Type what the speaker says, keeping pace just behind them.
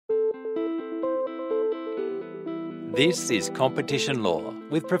This is Competition Law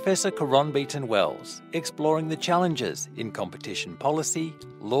with Professor Caron Beaton-Wells, exploring the challenges in competition policy,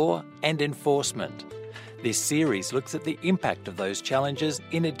 law and enforcement. This series looks at the impact of those challenges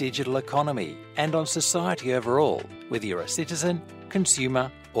in a digital economy and on society overall, whether you're a citizen,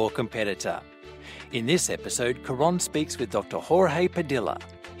 consumer or competitor. In this episode, Caron speaks with Dr. Jorge Padilla,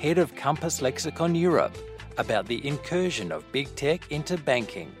 head of Compass Lexicon Europe, about the incursion of big tech into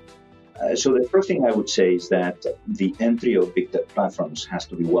banking. So the first thing I would say is that the entry of big tech platforms has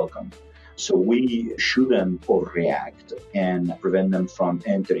to be welcomed. So we shouldn't overreact and prevent them from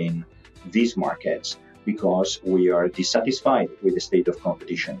entering these markets because we are dissatisfied with the state of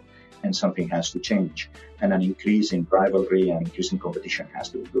competition and something has to change. And an increase in rivalry and increase in competition has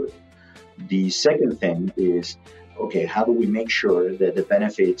to be good. The second thing is, how do we make sure that the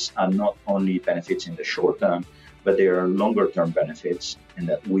benefits are not only benefits in the short term, but there are longer-term benefits and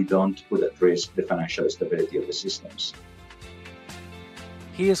that we don't put at risk the financial stability of the systems.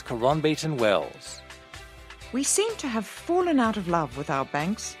 Here's Caron Beaton-Wells. We seem to have fallen out of love with our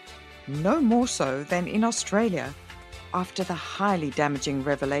banks, no more so than in Australia, after the highly damaging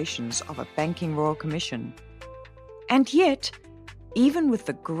revelations of a Banking Royal Commission. And yet, even with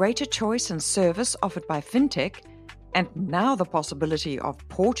the greater choice and service offered by fintech, and now the possibility of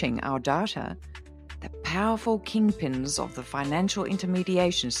porting our data, the powerful kingpins of the financial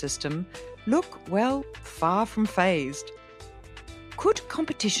intermediation system look, far from phased. Could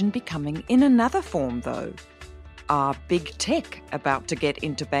competition be coming in another form, though? Are big tech about to get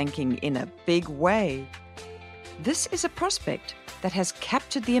into banking in a big way? This is a prospect that has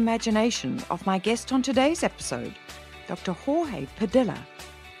captured the imagination of my guest on today's episode, Dr. Jorge Padilla.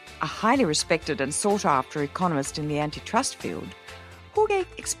 A highly respected and sought-after economist in the antitrust field, Jorge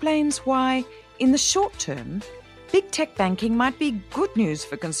explains why, in the short term, big tech banking might be good news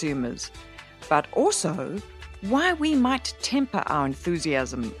for consumers, but also why we might temper our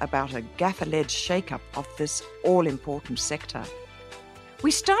enthusiasm about a gaffer-led shake-up of this all-important sector.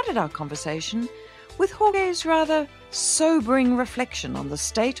 We started our conversation with Jorge's rather sobering reflection on the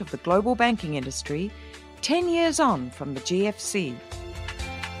state of the global banking industry 10 years on from the GFC.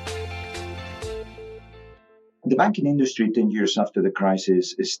 The banking industry 10 years after the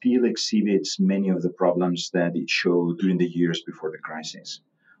crisis still exhibits many of the problems that it showed during the years before the crisis.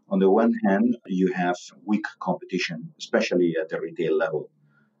 On the one hand, you have weak competition, especially at the retail level,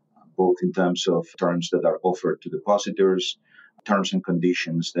 both in terms of terms that are offered to depositors, terms and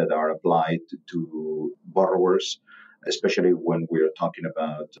conditions that are applied to borrowers, especially when we're talking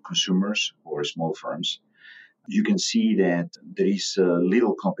about consumers or small firms. You can see that there is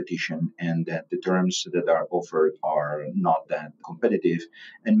little competition and that the terms that are offered are not that competitive,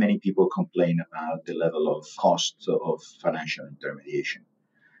 and many people complain about the level of cost of financial intermediation.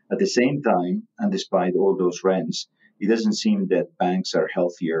 At the same time, and despite all those rents, it doesn't seem that banks are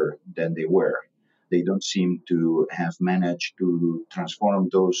healthier than they were. They don't seem to have managed to transform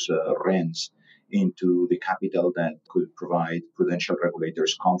those rents into the capital that could provide prudential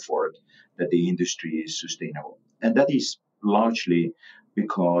regulators comfort that the industry is sustainable. And that is largely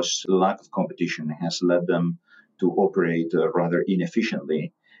because lack of competition has led them to operate rather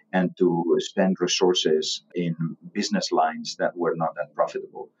inefficiently and to spend resources in business lines that were not that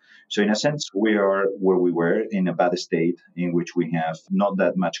profitable. So in a sense, we are where we were, in a bad state in which we have not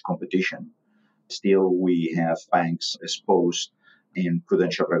that much competition. Still, we have banks exposed and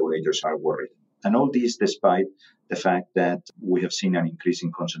prudential regulators are worried. And all this despite the fact that we have seen an increase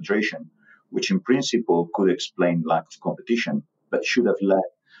in concentration, which in principle could explain lack of competition, but should have led,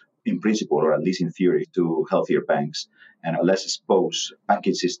 in principle, or at least in theory, to healthier banks and a less exposed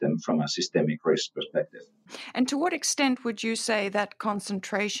banking system from a systemic risk perspective. And to what extent would you say that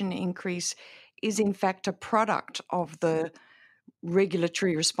concentration increase is in fact a product of the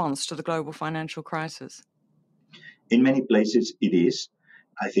regulatory response to the global financial crisis? In many places it is.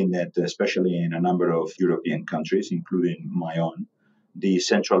 I think that especially in a number of European countries, including my own, the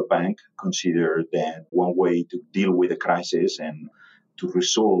central bank considered that one way to deal with the crisis and to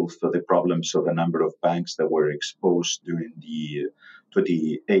resolve the problems of a number of banks that were exposed during the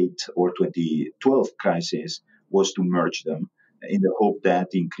 2008 or 2012 crisis was to merge them in the hope that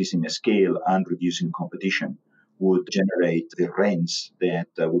increasing scale and reducing competition would generate the rents that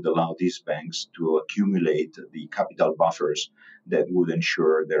would allow these banks to accumulate the capital buffers that would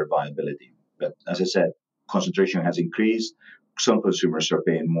ensure their viability. But as I said, concentration has increased. Some consumers are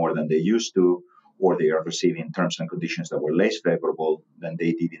paying more than they used to, or they are receiving terms and conditions that were less favorable than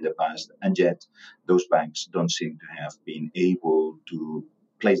they did in the past. And yet, those banks don't seem to have been able to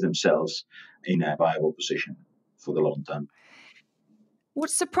place themselves in a viable position for the long term. What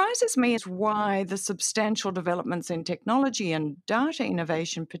surprises me is why the substantial developments in technology and data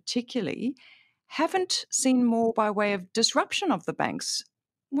innovation, particularly, haven't seen more by way of disruption of the banks.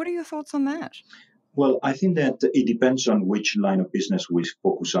 What are your thoughts on that? Well, I think that it depends on which line of business we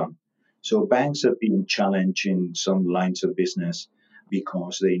focus on. So banks have been challenged in some lines of business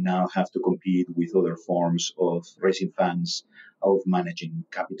because they now have to compete with other forms of raising funds, of managing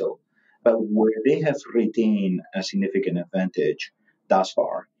capital. But where they have retained a significant advantage thus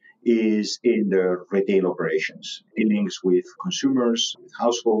far is in their retail operations, dealings with consumers, with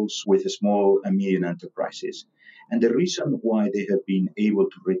households, with small and medium enterprises. And the reason why they have been able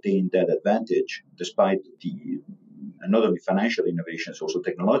to retain that advantage, despite the not only financial innovations, also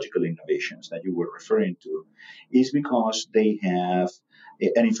technological innovations that you were referring to, is because they have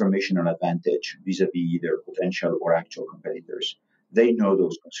an informational advantage vis-a-vis their potential or actual competitors. They know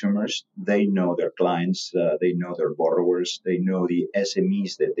those consumers, they know their clients, they know their borrowers, they know the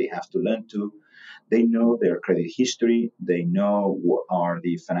SMEs that they have to lend to, they know their credit history, they know what are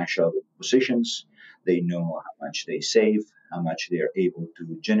the financial positions, they know how much they save, how much they are able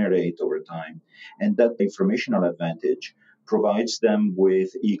to generate over time. And that informational advantage provides them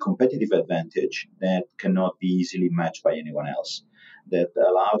with a competitive advantage that cannot be easily matched by anyone else. That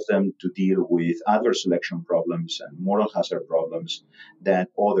allows them to deal with adverse selection problems and moral hazard problems that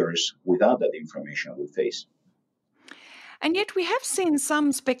others without that information would face. And yet, we have seen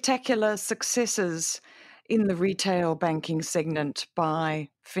some spectacular successes in the retail banking segment by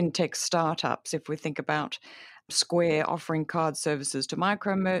fintech startups. If we think about Square offering card services to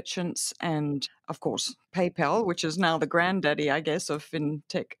micro merchants, and of course, PayPal, which is now the granddaddy, I guess, of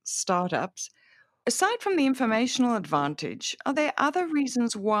fintech startups. Aside from the informational advantage, are there other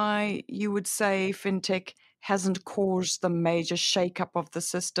reasons why you would say fintech hasn't caused the major shakeup of the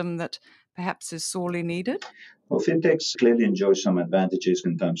system that perhaps is sorely needed? Well, fintechs clearly enjoy some advantages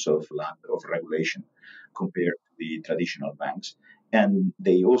in terms of lack of regulation compared to the traditional banks. And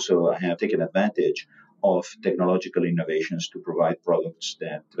they also have taken advantage of technological innovations to provide products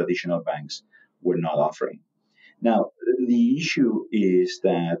that traditional banks were not offering. Now, the issue is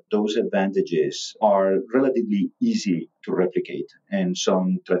that those advantages are relatively easy to replicate, and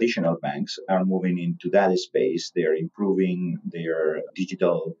some traditional banks are moving into that space. They're improving their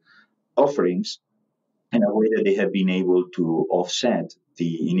digital offerings in a way that they have been able to offset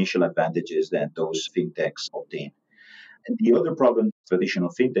the initial advantages that those fintechs obtain. And the other problem traditional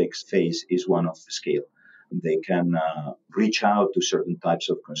fintechs face is one of scale. They can reach out to certain types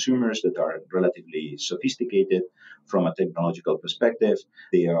of consumers that are relatively sophisticated from a technological perspective.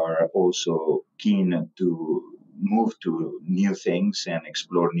 They are also keen to move to new things and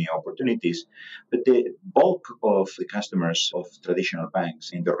explore new opportunities. But the bulk of the customers of traditional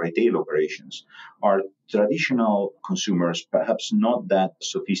banks in the retail operations are traditional consumers, perhaps not that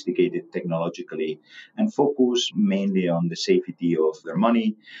sophisticated technologically, and focus mainly on the safety of their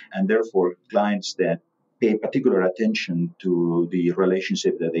money, and therefore clients that pay particular attention to the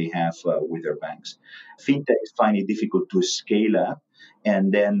relationship that they have with their banks. Fintechs find it difficult to scale up,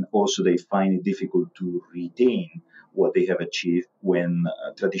 and then also they find it difficult to retain what they have achieved when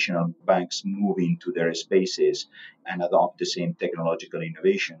traditional banks move into their spaces and adopt the same technological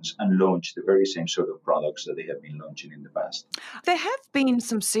innovations and launch the very same sort of products that they have been launching in the past. There have been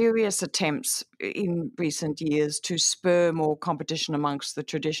some serious attempts in recent years to spur more competition amongst the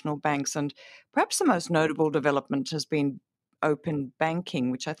traditional banks, and perhaps the most notable development has been open banking,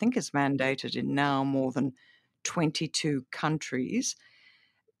 which I think is mandated in now more than 22 countries.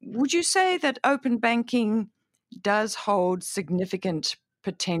 Would you say that open banking does hold significant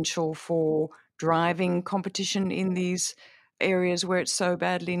potential for driving competition in these areas where it's so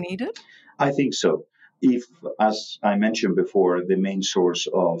badly needed? I think so. If, as I mentioned before, the main source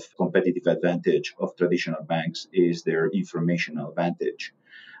of competitive advantage of traditional banks is their informational advantage,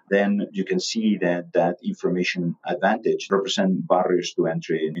 then you can see that that information advantage represents barriers to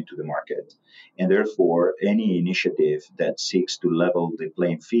entry into the market. And therefore, any initiative that seeks to level the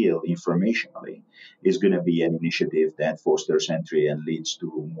playing field informationally is going to be an initiative that fosters entry and leads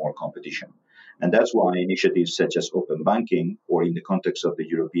to more competition. And that's why initiatives such as open banking, or in the context of the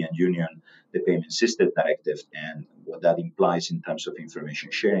European Union, the Payment System Directive, and what that implies in terms of information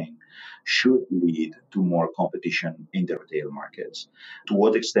sharing, should lead to more competition in the retail markets. To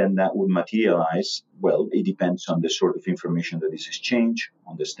what extent that would materialize, well, it depends on the sort of information that is exchanged,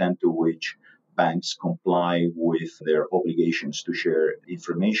 on the extent to which banks comply with their obligations to share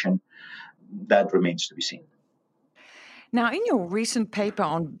information. That remains to be seen. Now, in your recent paper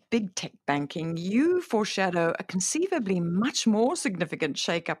on big tech banking, you foreshadow a conceivably much more significant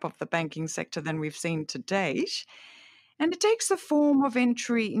shakeup of the banking sector than we've seen to date. And it takes the form of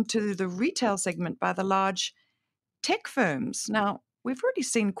entry into the retail segment by the large tech firms. Now, we've already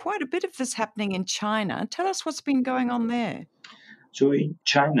seen quite a bit of this happening in China. Tell us what's been going on there. So in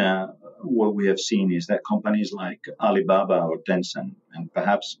China, what we have seen is that companies like Alibaba or Tencent, and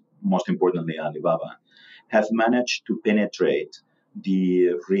perhaps most importantly Alibaba, have managed to penetrate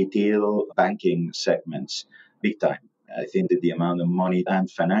the retail banking segments big time. I think that the amount of money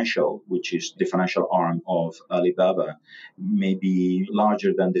and financial, which is the financial arm of Alibaba, may be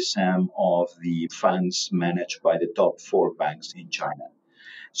larger than the sum of the funds managed by the top four banks in China.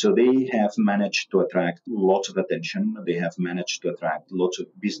 So they have managed to attract lots of attention. They have managed to attract lots of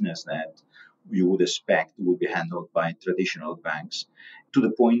business that you would expect would be handled by traditional banks, to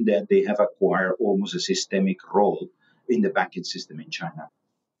the point that they have acquired almost a systemic role in the banking system in China.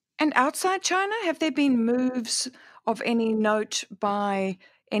 And outside China, have there been moves of any note by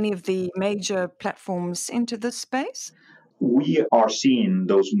any of the major platforms into this space? We are seeing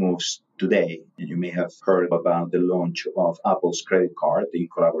those moves today. You may have heard about the launch of Apple's credit card in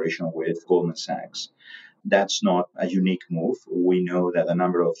collaboration with Goldman Sachs. That's not a unique move. We know that a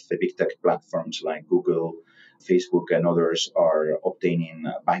number of the big tech platforms like Google, Facebook, and others are obtaining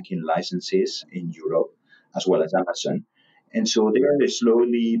banking licenses in Europe, as well as Amazon. And so they are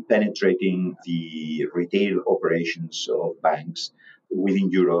slowly penetrating the retail operations of banks within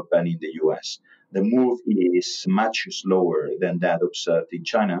Europe and in the US. The move is much slower than that observed in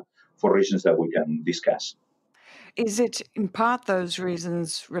China for reasons that we can discuss. Is it in part those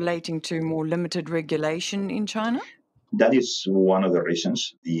reasons relating to more limited regulation in China? That is one of the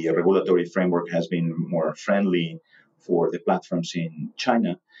reasons. The regulatory framework has been more friendly for the platforms in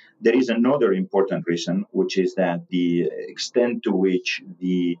China. There is another important reason, which is that the extent to which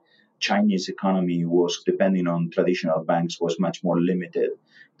the Chinese economy was depending on traditional banks was much more limited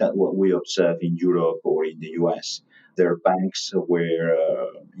than what we observe in Europe or in the US. Their banks were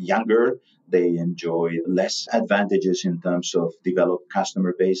younger, they enjoyed less advantages in terms of developed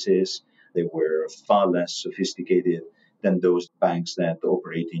customer bases, they were far less sophisticated than those banks that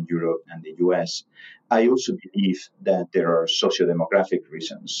operate in Europe and the US. I also believe that there are socio-demographic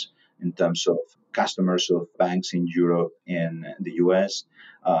reasons in terms of customers of banks in Europe and the US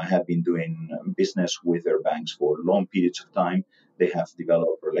have been doing business with their banks for long periods of time. They have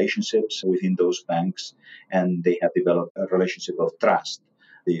developed relationships within those banks, and they have developed a relationship of trust.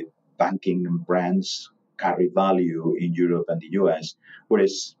 The banking brands carry value in Europe and the US,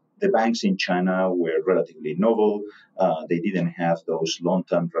 whereas the banks in China were relatively novel. They didn't have those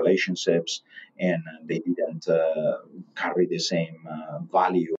long-term relationships, and they didn't carry the same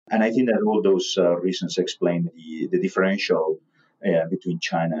value. And I think that all those reasons explain the differential between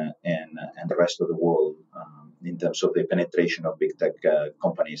China and the rest of the world in terms of the penetration of big tech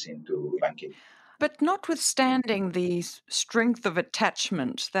companies into banking. But notwithstanding the strength of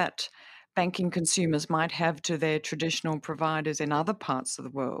attachment that banking consumers might have to their traditional providers in other parts of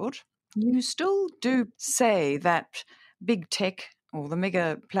the world, you still do say that big tech or the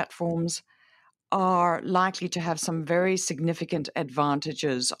mega platforms are likely to have some very significant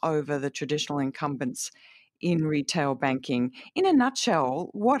advantages over the traditional incumbents in retail banking. In a nutshell,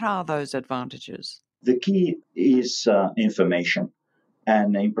 what are those advantages? The key is information.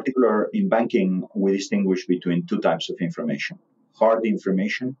 And in particular, in banking, we distinguish between two types of information: hard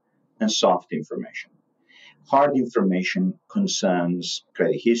information and soft information. Hard information concerns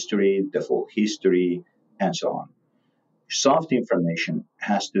credit history, default history, and so on. Soft information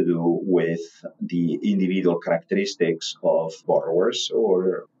has to do with the individual characteristics of borrowers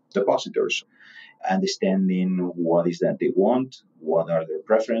or depositors, understanding what is that they want, what are their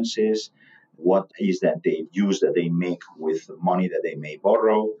preferences, what is that they use that they make with the money that they may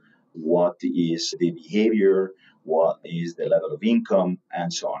borrow, what is the behavior, what is the level of income,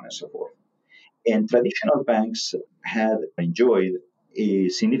 and so on and so forth. And traditional banks had enjoyed a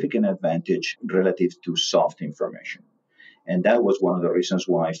significant advantage relative to soft information. And that was one of the reasons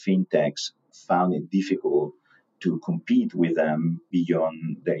why fintechs found it difficult to compete with them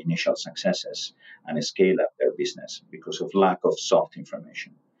beyond their initial successes and scale up their business because of lack of soft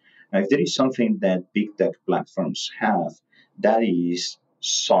information. Now, if there is something that big tech platforms have, that is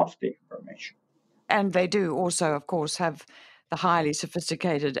soft information. And they do also, of course, have the highly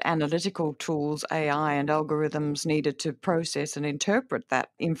sophisticated analytical tools, AI, and algorithms needed to process and interpret that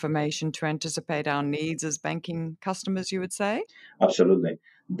information to anticipate our needs as banking customers, you would say? Absolutely.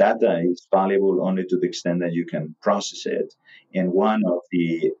 Data is valuable only to the extent that you can process it. And one of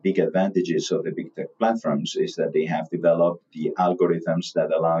the big advantages of the big tech platforms is that they have developed the algorithms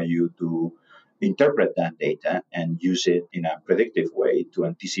that allow you to interpret that data and use it in a predictive way to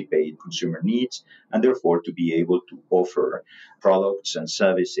anticipate consumer needs and therefore to be able to offer products and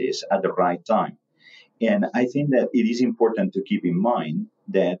services at the right time. And I think that it is important to keep in mind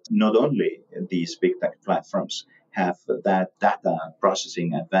that not only these big tech platforms have that data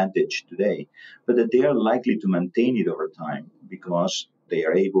processing advantage today, but that they are likely to maintain it over time because they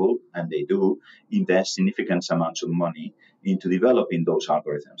are able, and they do, invest significant amounts of money into developing those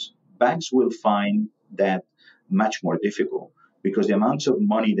algorithms. Banks will find that much more difficult because the amounts of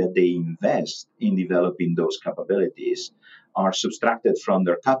money that they invest in developing those capabilities are subtracted from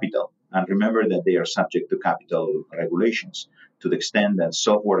their capital. And remember that they are subject to capital regulations to the extent that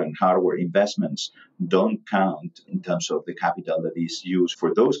software and hardware investments don't count in terms of the capital that is used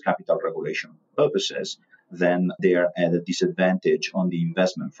for those capital regulation purposes, then they are at a disadvantage on the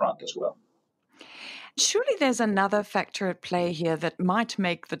investment front as well. Surely there's another factor at play here that might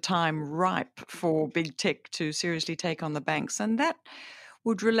make the time ripe for big tech to seriously take on the banks, and that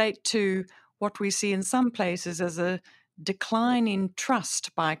would relate to what we see in some places as a decline in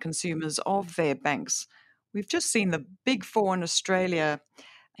trust by consumers of their banks. We've just seen the Big Four in Australia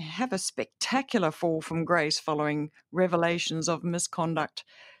have a spectacular fall from grace following revelations of misconduct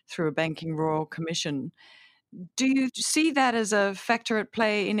through a banking royal commission. Do you see that as a factor at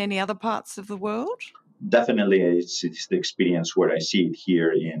play in any other parts of the world? Definitely, it's the experience where I see it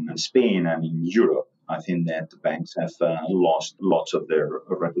here in Spain and in Europe. I think that the banks have lost lots of their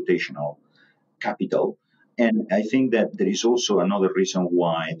reputational capital. And I think that there is also another reason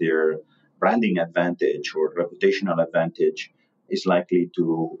why their branding advantage or reputational advantage is likely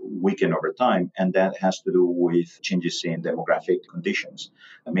to weaken over time. And that has to do with changes in demographic conditions.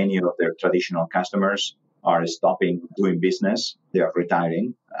 Many of their traditional customers are stopping doing business. They are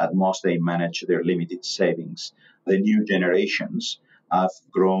retiring. At most, they manage their limited savings. The new generations have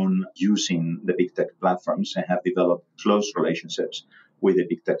grown using the big tech platforms and have developed close relationships with the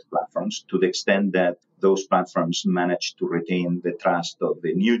big tech platforms to the extent that those platforms manage to retain the trust of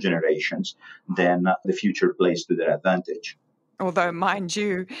the new generations, then the future plays to their advantage. Although, mind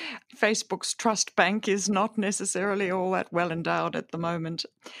you, Facebook's trust bank is not necessarily all that well endowed at the moment.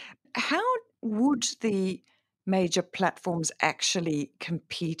 How would the major platforms actually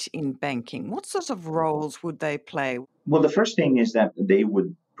compete in banking? What sort of roles would they play? Well, the first thing is that they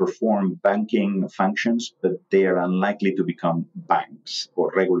would perform banking functions, but they are unlikely to become banks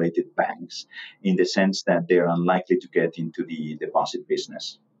or regulated banks in the sense that they're unlikely to get into the deposit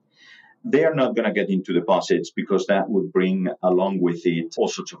business. They are not going to get into deposits because that would bring along with it all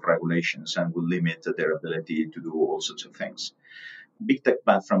sorts of regulations and will limit their ability to do all sorts of things. Big tech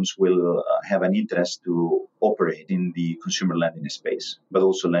platforms will have an interest to operate in the consumer lending space, but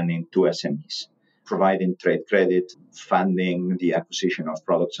also lending to SMEs, providing trade credit, funding the acquisition of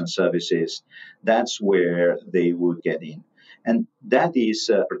products and services. That's where they would get in. And that is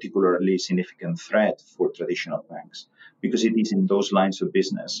a particularly significant threat for traditional banks because it is in those lines of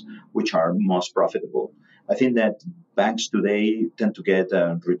business which are most profitable. I think that banks today tend to get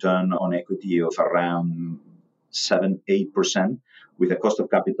a return on equity of around 7-8%, with a cost of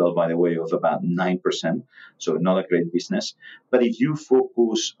capital, by the way, of about 9%. So not a great business. But if you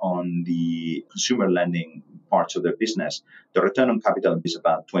focus on the consumer lending parts of their business, the return on capital is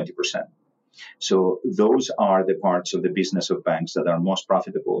about 20%. So those are the parts of the business of banks that are most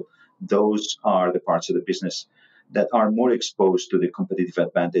profitable. Those are the parts of the business that are more exposed to the competitive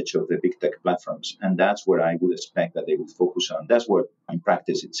advantage of the big tech platforms. And that's where I would expect that they would focus on. That's what, in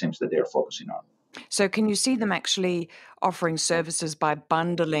practice, it seems that they're focusing on. So can you see them actually offering services by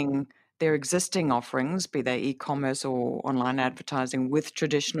bundling their existing offerings, be they e-commerce or online advertising, with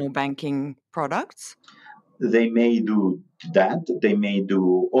traditional banking products? They may do that. They may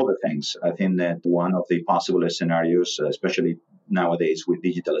do other things. I think that one of the possible scenarios, especially nowadays with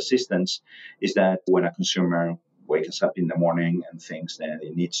digital assistants, is that when a consumer wakes up in the morning and thinks that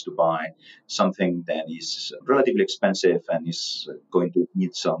it needs to buy something that is relatively expensive and is going to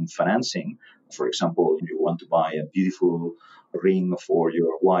need some financing. For example, you want to buy a beautiful ring for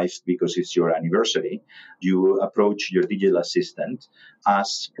your wife because it's your anniversary. You approach your digital assistant,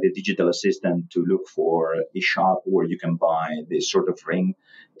 ask the digital assistant to look for a shop where you can buy the sort of ring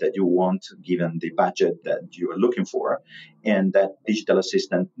that you want given the budget that you are looking for. And that digital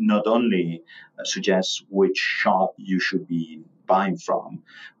assistant not only suggests which shop you should be buying from,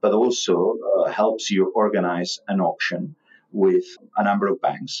 but also helps you organize an auction with a number of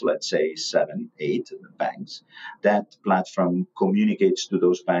banks, let's say 7, 8 banks. That platform communicates to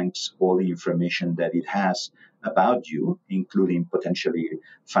those banks all the information that it has about you, including potentially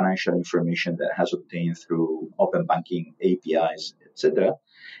financial information that has obtained through open banking APIs, etc. etc.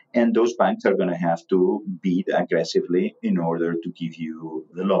 And those banks are going to have to bid aggressively in order to give you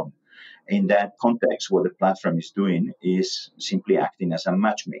the loan. In that context, what the platform is doing is simply acting as a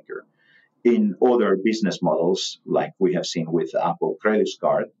matchmaker. In other business models, like we have seen with Apple Credit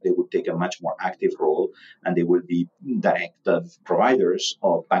Card, they would take a much more active role and they will be direct providers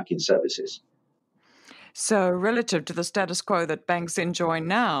of banking services. So, relative to the status quo that banks enjoy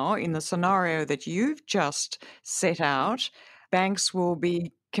now, in the scenario that you've just set out, banks will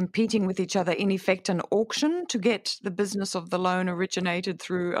be competing with each other, in effect, an auction to get the business of the loan originated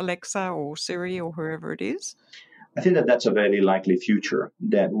through Alexa or Siri or whoever it is? I think that that's a very likely future.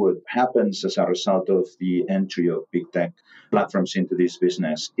 That what happens as a result of the entry of big tech platforms into this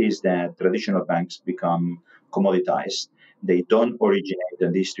business is that traditional banks become commoditized. They don't originate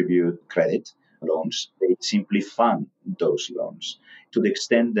and distribute credit loans. They simply fund those loans. To the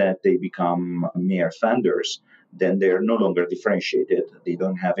extent that they become mere funders, then they're no longer differentiated. They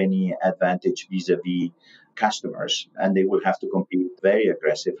don't have any advantage vis-a-vis customers, and they will have to compete very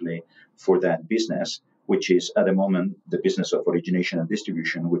aggressively for that business, which is at the moment the business of origination and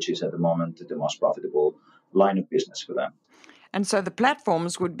distribution, which is at the moment the most profitable line of business for them. And so the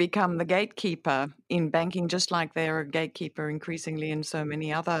platforms would become the gatekeeper in banking, just like they're a gatekeeper increasingly in so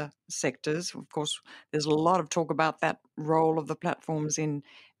many other sectors. Of course, there's a lot of talk about that role of the platforms in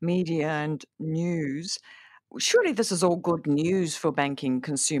media and news. Surely this is all good news for banking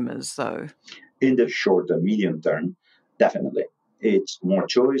consumers, though. In the short and medium term, definitely. It's more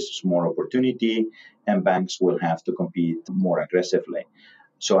choice, it's more opportunity, and banks will have to compete more aggressively.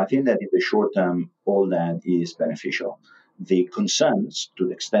 So I think that in the short term, all that is beneficial. The concerns, to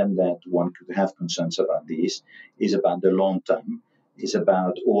the extent that one could have concerns about this, is about the long term, is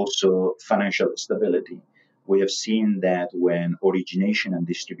about also financial stability. We have seen that when origination and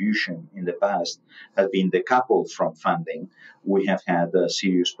distribution in the past have been decoupled from funding, we have had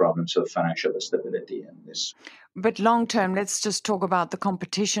serious problems of financial stability in this. But long term, let's just talk about the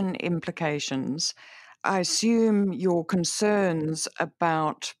competition implications. I assume your concerns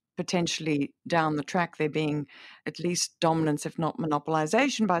about potentially down the track there being at least dominance, if not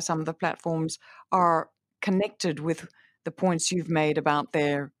monopolization, by some of the platforms are connected with the points you've made about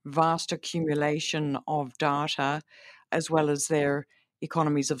their vast accumulation of data, as well as their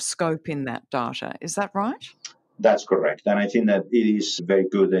economies of scope in that data. Is that right? That's correct. And I think that it is very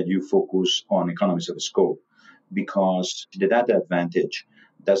good that you focus on economies of scope, because the data advantage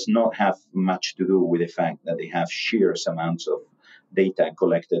does not have much to do with the fact that they have sheer amounts of data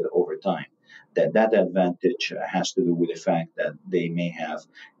collected over time. That data advantage has to do with the fact that they may have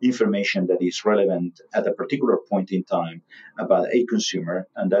information that is relevant at a particular point in time about a consumer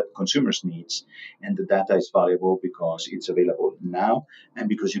and that consumer's needs. And the data is valuable because it's available now and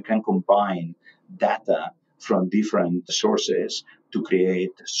because you can combine data from different sources to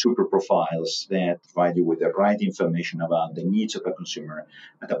create super profiles that provide you with the right information about the needs of a consumer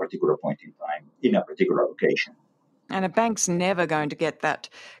at a particular point in time in a particular location. And a bank's never going to get that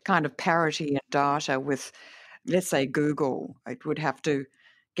kind of parity in data with, let's say, Google. It would have to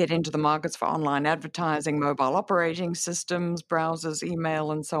get into the markets for online advertising, mobile operating systems, browsers,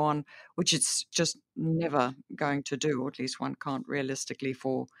 email, and so on, which it's just never going to do, or at least one can't realistically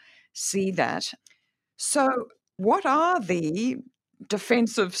foresee that. So, what are the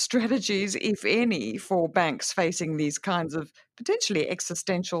defensive strategies, if any, for banks facing these kinds of potentially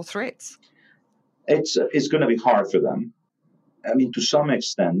existential threats? It's going to be hard for them. I mean, to some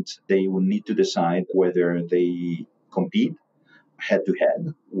extent, they will need to decide whether they compete head to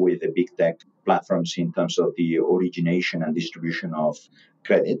head with the big tech platforms in terms of the origination and distribution of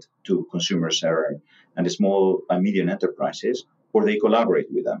credit to consumers and the small and medium enterprises, or they collaborate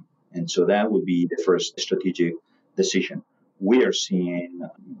with them. And so that would be the first strategic decision. We are seeing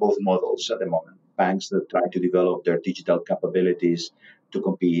both models at the moment. Banks that try to develop their digital capabilities to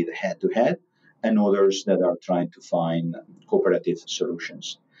compete head to head, and others that are trying to find cooperative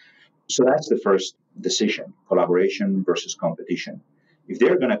solutions. So that's the first decision, collaboration versus competition. If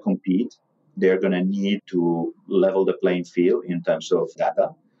they're going to compete, they're going to need to level the playing field in terms of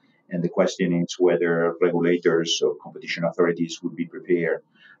data. And the question is whether regulators or competition authorities would be prepared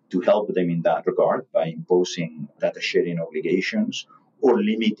to help them in that regard by imposing data sharing obligations or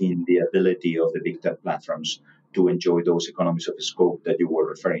limiting the ability of the big tech platforms to enjoy those economies of scope that you were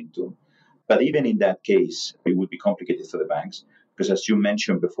referring to. But even in that case, it would be complicated for the banks because, as you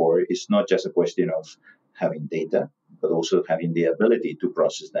mentioned before, it's not just a question of having data, but also having the ability to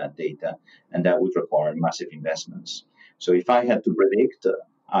process that data. And that would require massive investments. So if I had to predict,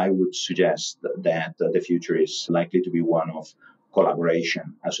 I would suggest that the future is likely to be one of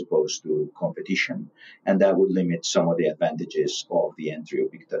collaboration as opposed to competition. And that would limit some of the advantages of the entry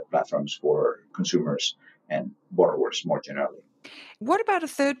of big tech platforms for consumers and borrowers more generally. What about a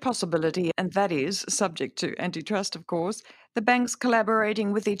third possibility, and that is, subject to antitrust, of course, the banks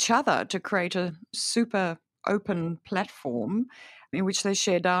collaborating with each other to create a super open platform in which they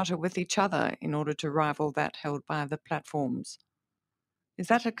share data with each other in order to rival that held by the platforms? Is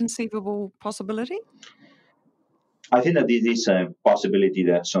that a conceivable possibility? I think that this is a possibility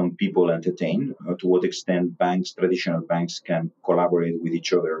that some people entertain. To what extent banks, traditional banks, can collaborate with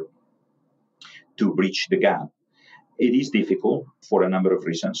each other to bridge the gap. It is difficult for a number of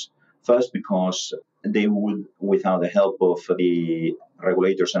reasons. First, because they would, without the help of the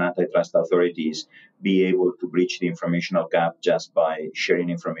regulators and antitrust authorities, be able to bridge the informational gap just by sharing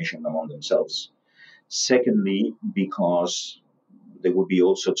information among themselves. Secondly, because there would be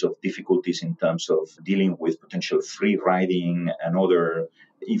all sorts of difficulties in terms of dealing with potential free riding and other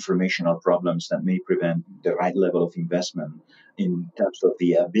informational problems that may prevent the right level of investment in terms of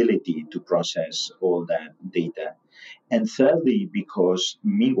the ability to process all that data. And thirdly, because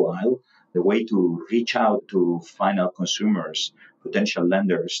meanwhile, the way to reach out to final consumers, potential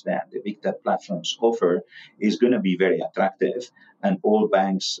lenders that the big tech platforms offer is going to be very attractive. And all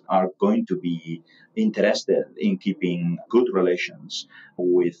banks are going to be interested in keeping good relations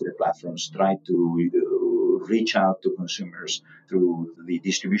with the platforms, try to reach out to consumers through the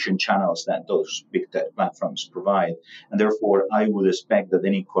distribution channels that those big tech platforms provide. And therefore, I would expect that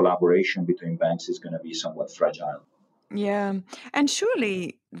any collaboration between banks is going to be somewhat fragile. Yeah. And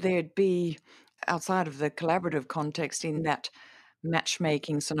surely there'd be, outside of the collaborative context, in that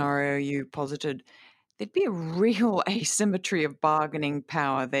matchmaking scenario you posited, there'd be a real asymmetry of bargaining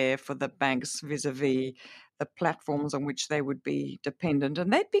power there for the banks vis-a-vis the platforms on which they would be dependent.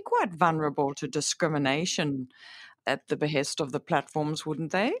 And they'd be quite vulnerable to discrimination at the behest of the platforms,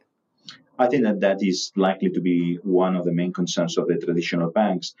 wouldn't they? I think that that is likely to be one of the main concerns of the traditional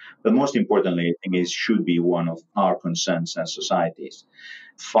banks. But most importantly, I think it should be one of our concerns as societies.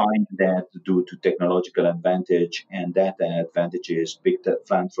 Find that due to technological advantage and data advantages, big tech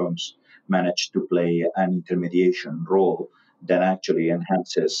platforms manage to play an intermediation role that actually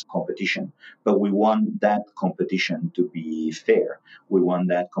enhances competition. But we want that competition to be fair. We want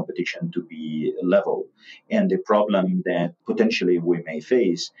that competition to be level. And the problem that potentially we may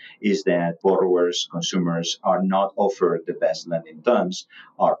face is that borrowers, consumers are not offered the best lending terms,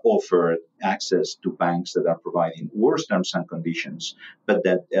 are offered access to banks that are providing worse terms and conditions, but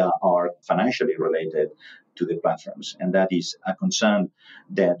that are financially related to the platforms. And that is a concern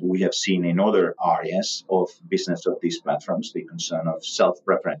that we have seen in other areas of business of these platforms, the concern of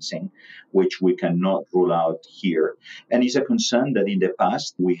self-preferencing, which we cannot rule out here. And it's a concern that in the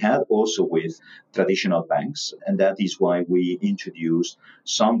past we had also with traditional banks, and that is why we introduced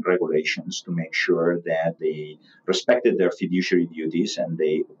some regulations to make sure that they respected their fiduciary duties and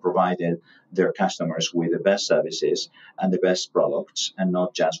they provided their customers with the best services and the best products, and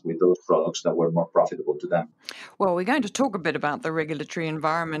not just with those products that were more profitable to them. Well, we're going to talk a bit about the regulatory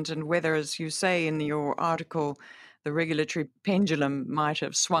environment and whether, as you say in your article, the regulatory pendulum might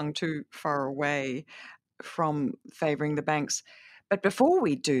have swung too far away from favouring the banks. But before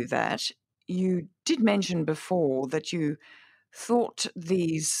we do that, you did mention before that you thought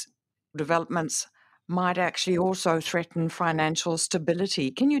these developments might actually also threaten financial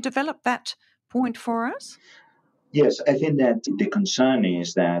stability. Can you develop that point for us? Yes, I think that the concern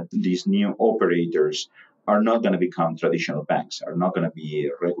is that these new operators are not going to become traditional banks, are not going to be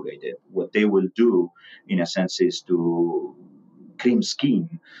regulated. What they will do, in a sense, is to cream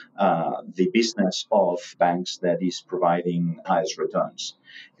scheme the business of banks that is providing highest returns.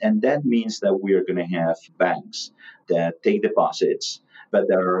 And that means that we are going to have banks that take deposits, but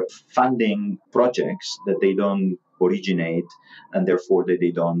they're funding projects that they don't originate, and therefore that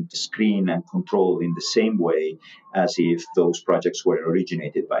they don't screen and control in the same way as if those projects were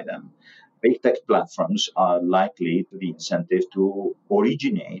originated by them. Big tech platforms are likely to be incented to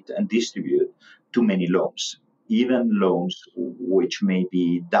originate and distribute too many loans, even loans which may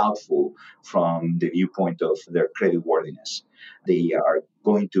be doubtful from the viewpoint of their creditworthiness. They are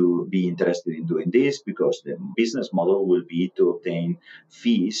going to be interested in doing this because the business model will be to obtain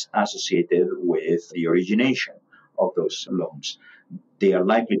fees associated with the origination of those loans. They are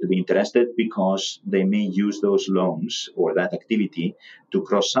likely to be interested because they may use those loans or that activity to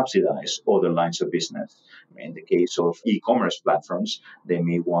cross subsidize other lines of business. In the case of e commerce platforms, they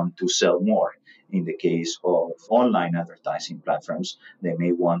may want to sell more. In the case of online advertising platforms, they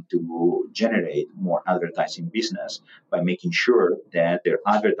may want to generate more advertising business by making sure that their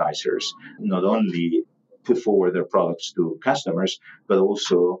advertisers not only put forward their products to customers, but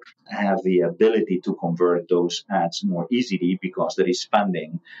also have the ability to convert those ads more easily because there is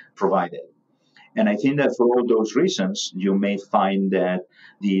funding provided. And I think that for all those reasons, you may find that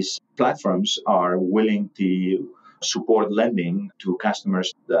these platforms are willing to support lending to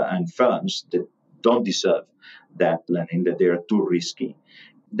customers and firms that don't deserve that lending, that they are too risky.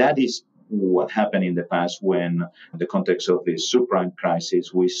 That is what happened in the past when, in the context of the subprime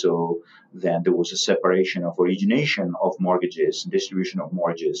crisis, we saw that there was a separation of origination of mortgages, distribution of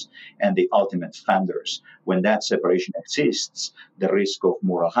mortgages, and the ultimate funders. When that separation exists, the risk of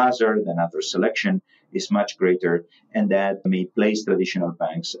moral hazard and adverse selection is much greater, and that may place traditional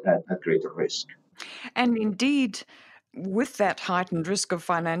banks at greater risk. And indeed, with that heightened risk of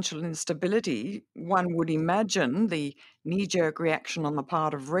financial instability, one would imagine the knee jerk reaction on the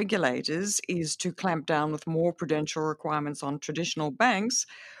part of regulators is to clamp down with more prudential requirements on traditional banks,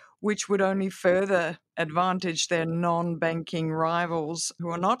 which would only further advantage their non banking rivals who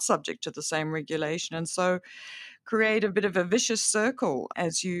are not subject to the same regulation, and so create a bit of a vicious circle,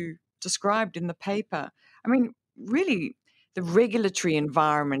 as you described in the paper. I mean, really, the regulatory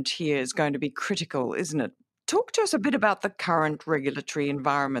environment here is going to be critical, isn't it? Talk to us a bit about the current regulatory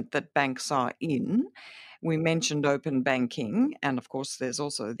environment that banks are in. We mentioned open banking, and of course, there's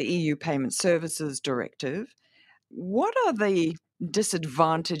also the EU Payment Services Directive. What are the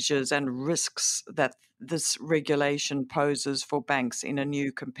disadvantages and risks that this regulation poses for banks in a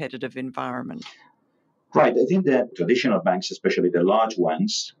new competitive environment? Right. I think that traditional banks, especially the large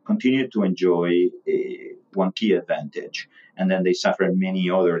ones, continue to enjoy one key advantage, and then they suffer many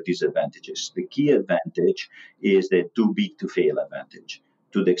other disadvantages. The key advantage is the too big to fail advantage.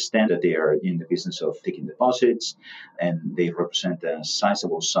 To the extent that they are in the business of taking deposits and they represent a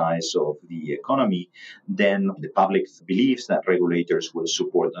sizable size of the economy, then the public believes that regulators will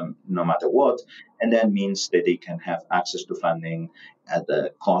support them no matter what. And that means that they can have access to funding at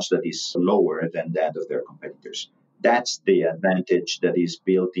a cost that is lower than that of their competitors. That's the advantage that is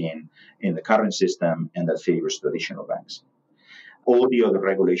built in the current system and that favors traditional banks. All the other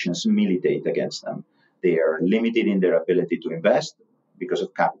regulations militate against them. They are limited in their ability to invest because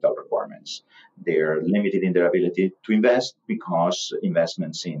of capital requirements. They are limited in their ability to invest because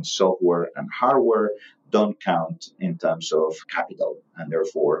investments in software and hardware don't count in terms of capital, and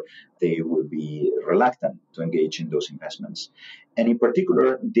therefore they will be reluctant to engage in those investments. And in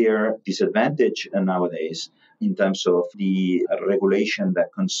particular, their disadvantage nowadays in terms of the regulation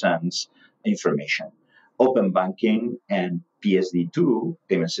that concerns information. Open banking and PSD2,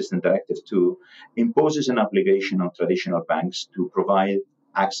 Payment System Directive 2, imposes an obligation on traditional banks to provide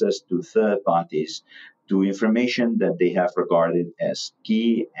access to third parties to information that they have regarded as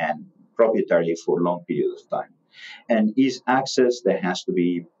key and proprietary for long periods of time. And is access that has to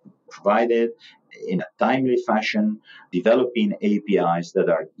be provided in a timely fashion, developing APIs that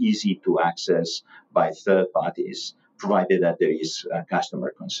are easy to access by third parties, provided that there is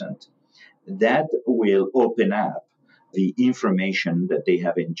customer consent. That will open up the information that they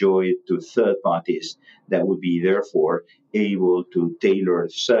have enjoyed to third parties that would be therefore able to tailor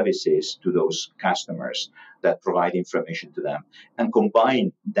services to those customers that provide information to them and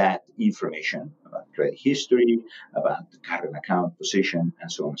combine that information about credit history, about current account position, and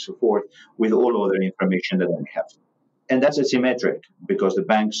so on and so forth with all other information that they have. And that's asymmetric because the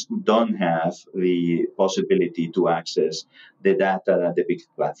banks don't have the possibility to access the data that the big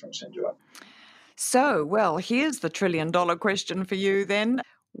platforms enjoy. So, well, here's the $1 trillion question for you then.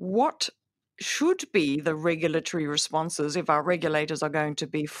 What should be the regulatory responses if our regulators are going to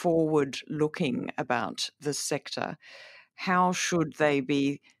be forward looking about this sector? How should they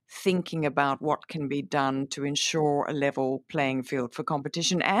be thinking about what can be done to ensure a level playing field for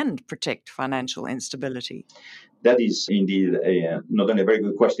competition and protect financial instability? That is indeed not only a very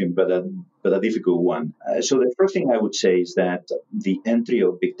good question, but a difficult one. So the first thing I would say is that the entry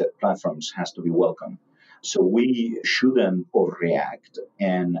of big tech platforms has to be welcome. So we shouldn't overreact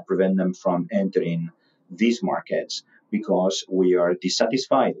and prevent them from entering these markets because we are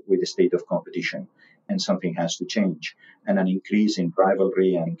dissatisfied with the state of competition and something has to change. And an increase in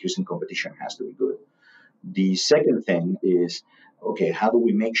rivalry and increase in competition has to be good. The second thing is, okay, how do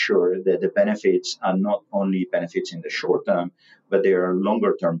we make sure that the benefits are not only benefits in the short term, but they are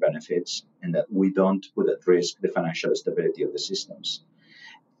longer term benefits and that we don't put at risk the financial stability of the systems?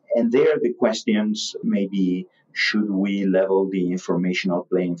 And there the questions may be, should we level the informational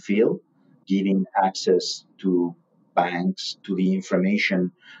playing field, giving access to banks to the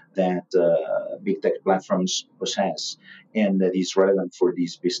information that big tech platforms possess and that is relevant for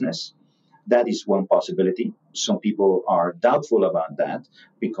this business? That is one possibility. Some people are doubtful about that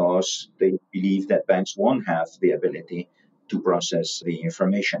because they believe that banks won't have the ability to process the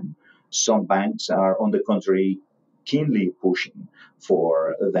information. Some banks are, on the contrary, keenly pushing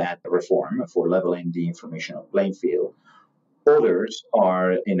for that reform, for leveling the informational playing field. Others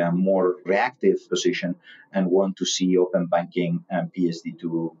are in a more reactive position and want to see open banking and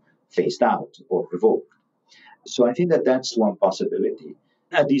PSD2 phased out or revoked. So I think that that's one possibility.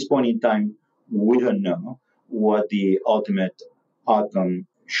 At this point in time, we don't know what the ultimate outcome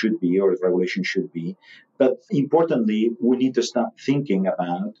should be or the regulation should be. But importantly, we need to start thinking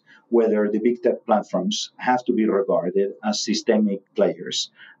about whether the big tech platforms have to be regarded as systemic players,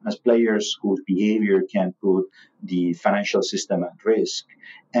 as players whose behavior can put the financial system at risk,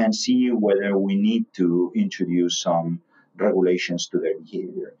 and see whether we need to introduce some regulations to their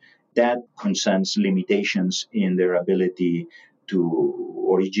behavior. That concerns limitations in their ability to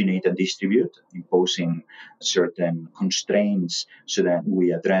originate and distribute, imposing certain constraints so that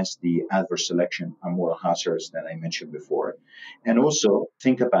we address the adverse selection and moral hazards that I mentioned before. And also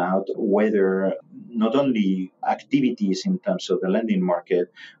think about whether not only activities in terms of the lending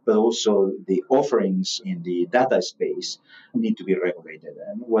market, but also the offerings in the data space need to be regulated.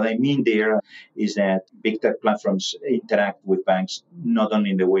 And what I mean there is that big tech platforms interact with banks not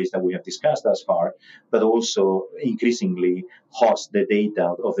only in the ways that we have discussed thus far, but also increasingly host the data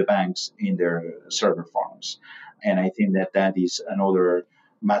of the banks in their server farms. And I think that that is another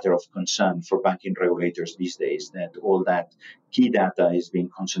matter of concern for banking regulators these days, that all that key data is being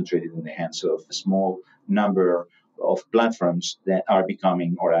concentrated in the hands of a small number of platforms that are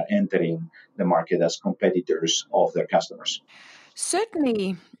becoming or are entering the market as competitors of their customers.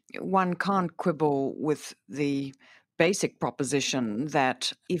 Certainly, one can't quibble with the basic proposition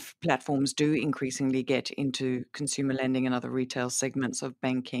that if platforms do increasingly get into consumer lending and other retail segments of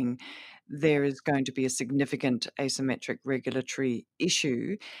banking, there is going to be a significant asymmetric regulatory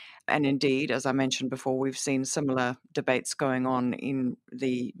issue. And indeed, as I mentioned before, we've seen similar debates going on in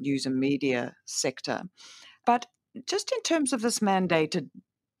the news and media sector. But just in terms of this mandated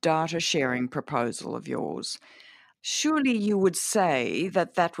data sharing proposal of yours, surely you would say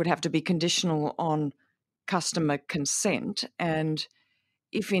that that would have to be conditional on customer consent. And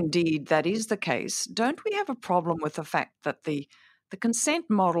if indeed that is the case, don't we have a problem with the fact that the consent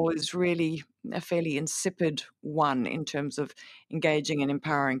model is really a fairly insipid one in terms of engaging and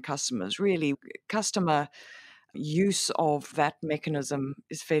empowering customers? Really, customer use of that mechanism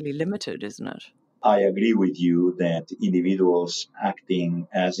is fairly limited, isn't it? I agree with you that individuals acting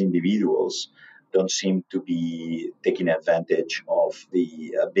as individuals don't seem to be taking advantage of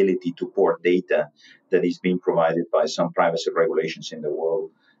the ability to port data that is being provided by some privacy regulations in the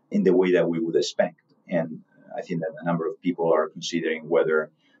world in the way that we would expect. And I think that a number of people are considering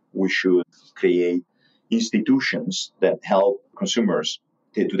whether we should create institutions that help consumers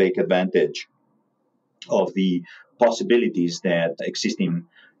to take advantage of the possibilities that existing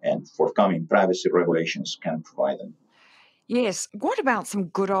and forthcoming privacy regulations can provide them. Yes. What about some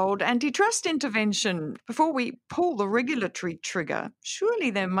good old antitrust intervention? Before we pull the regulatory trigger,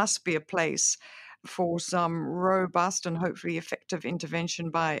 surely there must be a place for some robust and hopefully effective intervention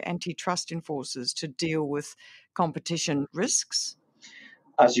by antitrust enforcers to deal with competition risks.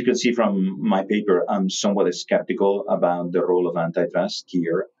 As you can see from my paper, I'm somewhat skeptical about the role of antitrust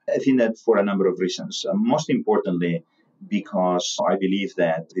here. I think that for a number of reasons. Most importantly, because I believe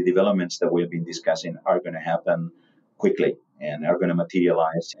that the developments that we've been discussing are going to happen quickly and are going to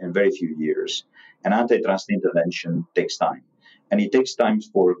materialize in very few years. And antitrust intervention takes time. And it takes time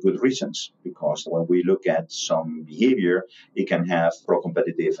for good reasons, because when we look at some behavior, it can have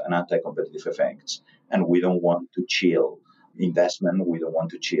pro-competitive and anti-competitive effects. And we don't want to chill investment, we don't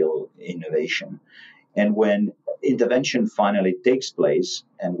want to chill innovation. And when intervention finally takes place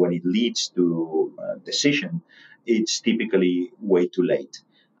and when it leads to a decision, it's typically way too late.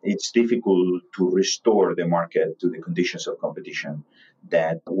 It's difficult to restore the market to the conditions of competition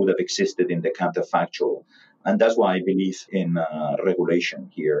that would have existed in the counterfactual. And that's why I believe in regulation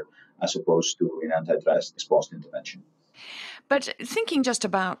here as opposed to in antitrust ex post intervention. But thinking just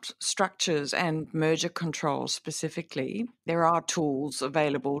about structures and merger control specifically, there are tools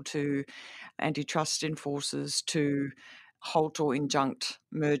available to antitrust enforcers to halt or injunct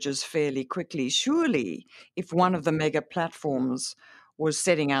mergers fairly quickly. Surely, if one of the mega platforms was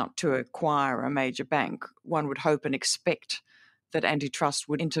setting out to acquire a major bank, one would hope and expect that antitrust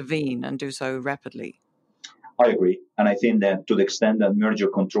would intervene and do so rapidly. I agree. And I think that to the extent that merger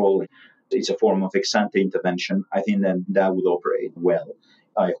control is a form of ex ante intervention, I think that that would operate well.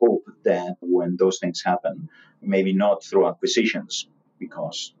 I hope that when those things happen, maybe not through acquisitions,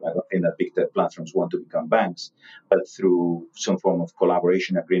 because I don't think that big tech platforms want to become banks, but through some form of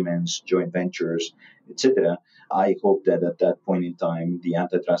collaboration agreements, joint ventures, etc. I hope that at that point in time, the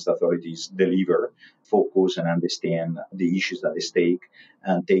antitrust authorities deliver, focus, and understand the issues at stake,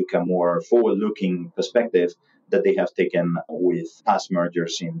 and take a more forward-looking perspective that they have taken with past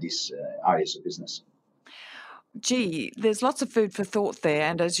mergers in these areas of business. Gee, there's lots of food for thought there,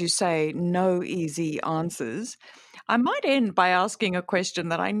 and as you say, no easy answers. I might end by asking a question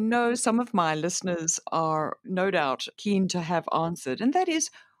that I know some of my listeners are no doubt keen to have answered, and that is,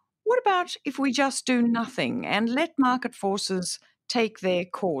 what about if we just do nothing and let market forces take their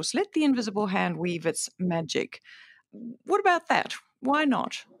course? Let the invisible hand weave its magic. What about that? Why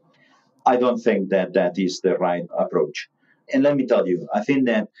not? I don't think that that is the right approach. And let me tell you, I think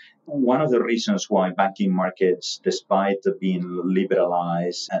that one of the reasons why banking markets, despite being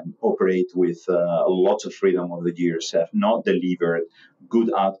liberalized and operate with lots of freedom over the years, have not delivered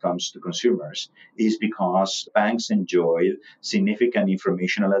good outcomes to consumers is because banks enjoyed significant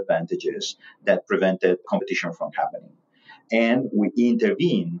informational advantages that prevented competition from happening. And we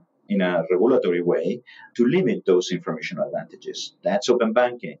intervene in a regulatory way to limit those informational advantages. That's open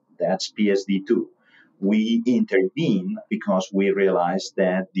banking. That's PSD2. We intervene because we realize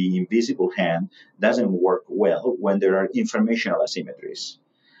that the invisible hand doesn't work well when there are informational asymmetries.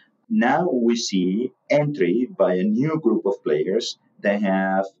 Now we see entry by a new group of players that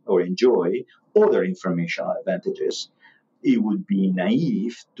have or enjoy other informational advantages. It would be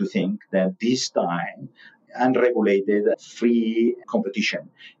naive to think that this time unregulated, free competition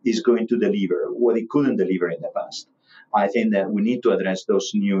is going to deliver what it couldn't deliver in the past. I think that we need to address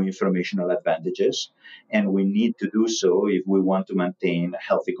those new informational advantages, and we need to do so if we want to maintain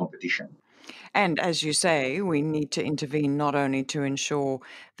healthy competition. And as you say, we need to intervene not only to ensure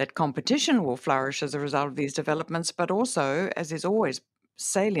that competition will flourish as a result of these developments, but also, as is always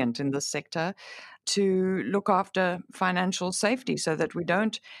salient in this sector, to look after financial safety so that we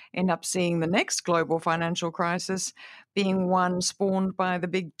don't end up seeing the next global financial crisis being one spawned by the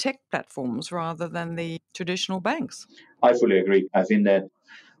big tech platforms rather than the traditional banks. I fully agree. I think that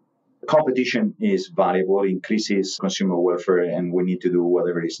competition is valuable, increases consumer welfare, and we need to do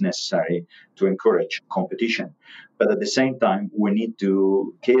whatever is necessary to encourage competition. But at the same time, we need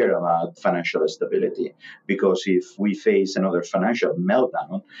to care about financial stability, because if we face another financial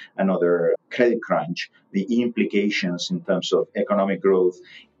meltdown, another credit crunch, the implications in terms of economic growth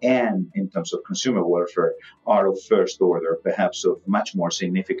and in terms of consumer welfare are of first order, perhaps of much more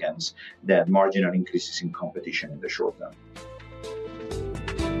significance than marginal increases in competition in the short term.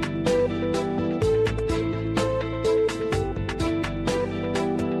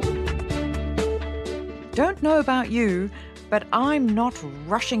 Don't know about you, but I'm not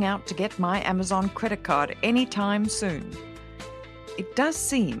rushing out to get my Amazon credit card anytime soon. It does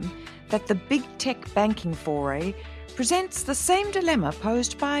seem that the big tech banking foray presents the same dilemma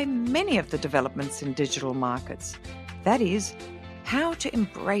posed by many of the developments in digital markets. That is, how to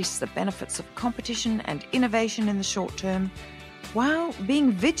embrace the benefits of competition and innovation in the short term, while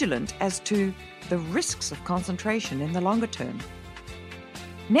being vigilant as to the risks of concentration in the longer term.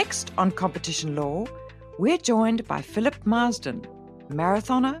 Next on Competition Law, we're joined by Philip Marsden,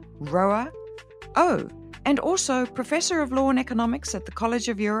 marathoner, rower, and also Professor of Law and Economics at the College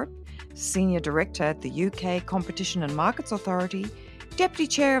of Europe, Senior Director at the UK Competition and Markets Authority, Deputy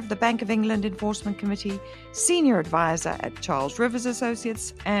Chair of the Bank of England Enforcement Committee, Senior Advisor at Charles Rivers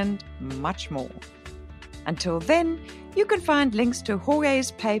Associates, and much more. Until then, you can find links to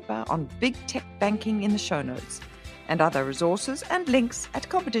Jorge's paper on big tech banking in the show notes, and other resources and links at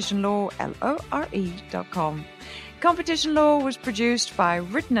competitionlaw.com. Competition Law was produced by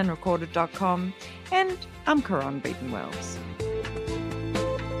writtenandrecorded.com, and I'm Caron Beaton Wells.